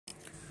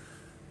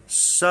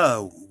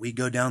So, we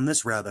go down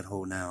this rabbit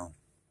hole now.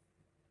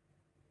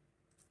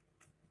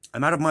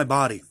 I'm out of my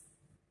body.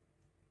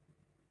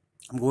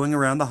 I'm going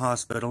around the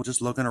hospital,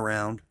 just looking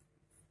around,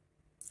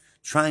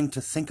 trying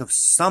to think of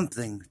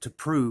something to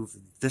prove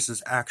this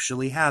is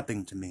actually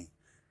happening to me,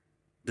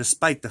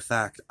 despite the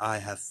fact I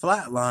have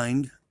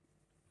flatlined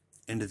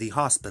into the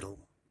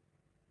hospital.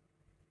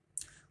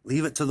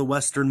 Leave it to the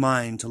Western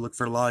mind to look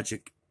for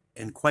logic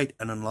in quite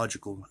an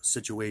illogical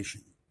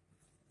situation.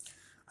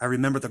 I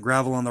remember the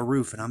gravel on the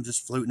roof, and I'm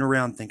just floating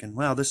around thinking,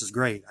 wow, this is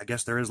great. I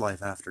guess there is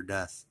life after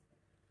death.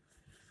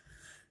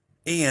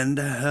 And,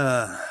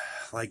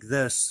 like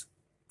this,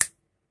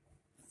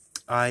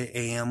 I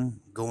am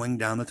going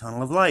down the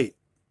tunnel of light.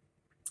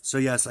 So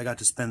yes, I got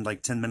to spend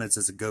like 10 minutes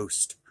as a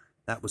ghost.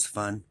 That was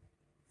fun.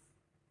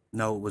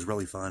 No, it was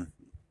really fun.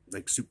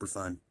 Like, super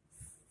fun.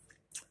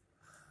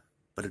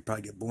 But it'd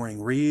probably get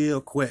boring real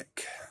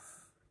quick.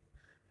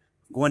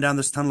 I'm going down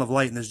this tunnel of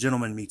light, and this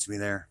gentleman meets me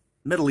there.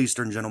 Middle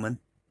Eastern gentleman.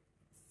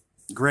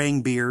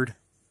 Graying beard.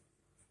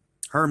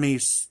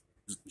 Hermes,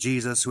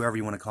 Jesus, whoever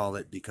you want to call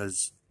it,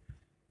 because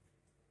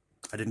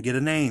I didn't get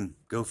a name.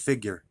 Go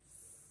figure.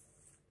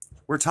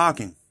 We're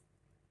talking.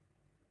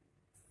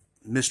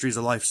 Mysteries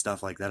of life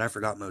stuff like that. I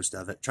forgot most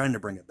of it. Trying to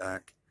bring it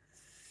back.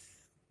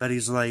 But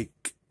he's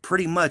like,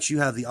 pretty much you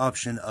have the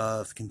option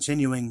of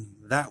continuing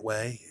that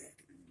way,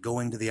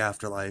 going to the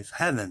afterlife,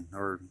 heaven,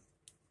 or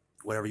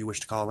whatever you wish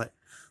to call it,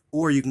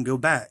 or you can go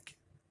back.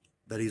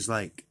 But he's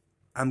like,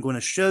 I'm going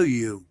to show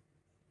you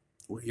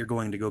what you're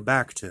going to go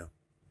back to.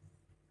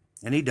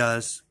 And he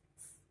does.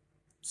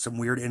 Some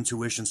weird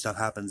intuition stuff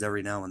happens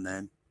every now and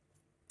then.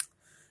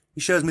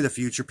 He shows me the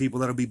future, people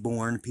that'll be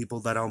born,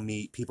 people that I'll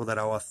meet, people that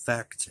I'll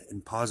affect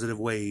in positive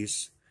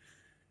ways.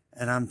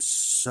 And I'm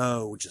just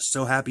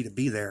so happy to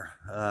be there.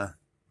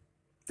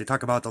 They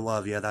talk about the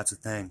love, yeah, that's a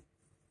thing.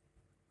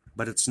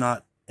 But it's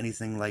not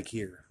anything like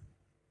here.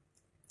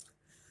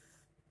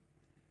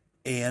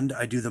 And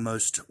I do the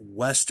most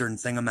Western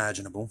thing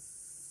imaginable.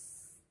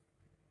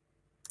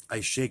 I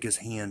shake his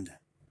hand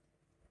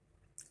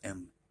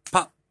and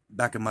pop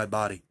back in my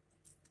body.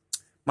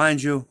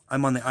 Mind you,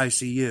 I'm on the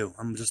ICU.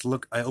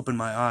 I open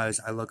my eyes,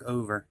 I look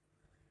over,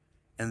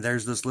 and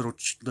there's this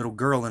little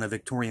girl in a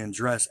Victorian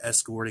dress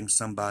escorting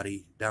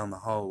somebody down the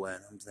hallway.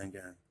 And I'm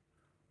thinking,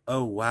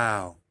 oh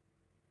wow.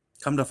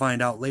 Come to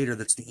find out later,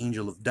 that's the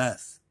angel of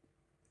death.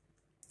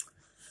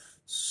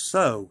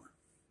 So,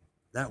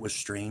 that was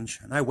strange,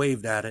 and I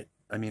waved at it.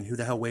 I mean, who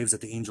the hell waves at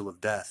the angel of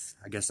death?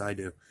 I guess I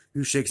do.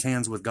 Who shakes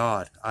hands with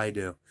God? I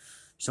do.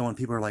 So when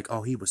people are like,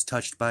 oh, he was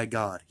touched by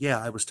God. Yeah,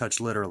 I was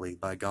touched literally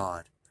by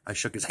God. I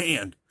shook his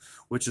hand,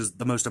 which is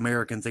the most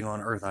American thing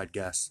on earth, I'd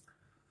guess.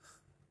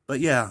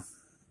 But yeah,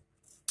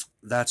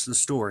 that's the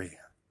story.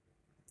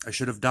 I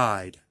should have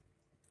died.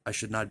 I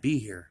should not be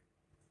here.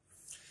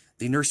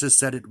 The nurses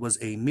said it was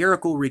a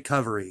miracle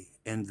recovery,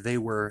 and they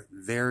were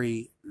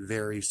very,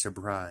 very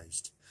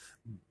surprised.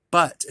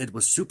 But it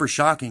was super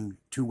shocking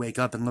to wake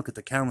up and look at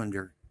the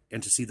calendar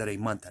and to see that a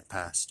month had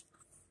passed.